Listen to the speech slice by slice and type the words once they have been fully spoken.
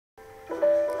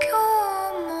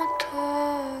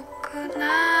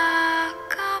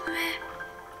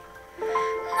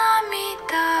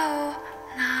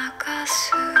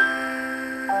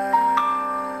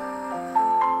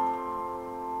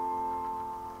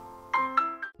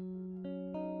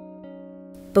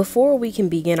Before we can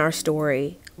begin our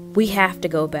story, we have to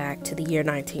go back to the year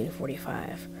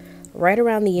 1945, right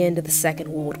around the end of the Second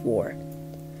World War.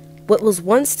 What was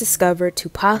once discovered to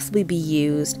possibly be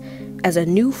used as a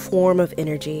new form of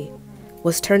energy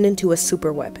was turned into a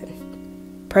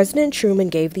superweapon. President Truman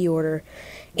gave the order,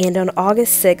 and on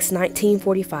August 6,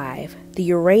 1945, the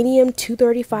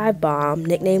uranium-235 bomb,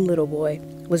 nicknamed Little Boy,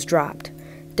 was dropped,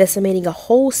 decimating a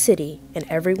whole city and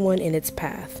everyone in its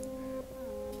path.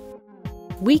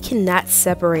 We cannot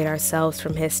separate ourselves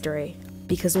from history,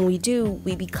 because when we do,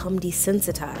 we become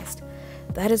desensitized.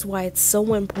 That is why it's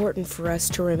so important for us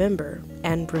to remember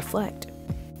and reflect.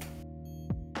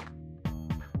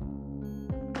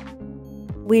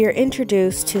 We are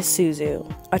introduced to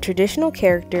Suzu, a traditional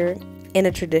character in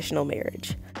a traditional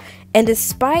marriage. And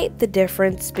despite the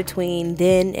difference between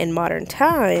then and modern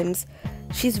times,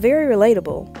 she's very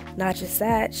relatable. Not just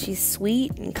that, she's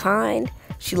sweet and kind.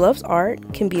 She loves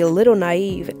art, can be a little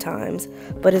naive at times,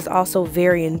 but is also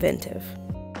very inventive.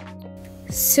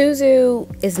 Suzu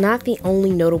is not the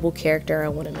only notable character I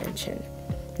want to mention.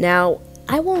 Now,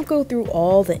 I won't go through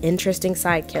all the interesting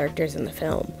side characters in the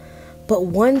film, but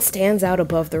one stands out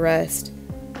above the rest: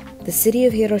 the city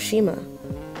of Hiroshima,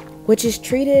 which is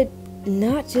treated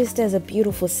not just as a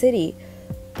beautiful city,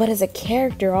 but as a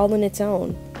character all on its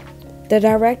own. The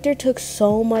director took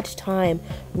so much time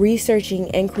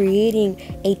researching and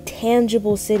creating a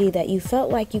tangible city that you felt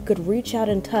like you could reach out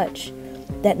and touch,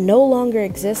 that no longer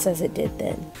exists as it did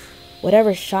then.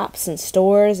 Whatever shops and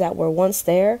stores that were once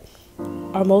there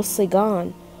are mostly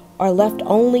gone, are left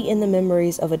only in the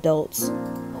memories of adults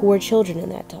who were children in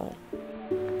that time.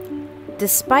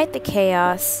 Despite the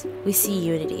chaos, we see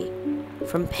unity.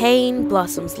 From pain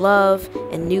blossoms love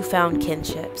and newfound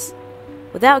kinships.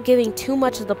 Without giving too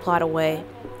much of the plot away,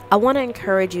 I want to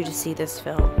encourage you to see this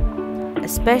film,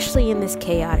 especially in this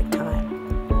chaotic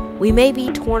time. We may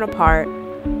be torn apart,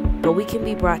 but we can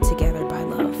be brought together by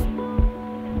love.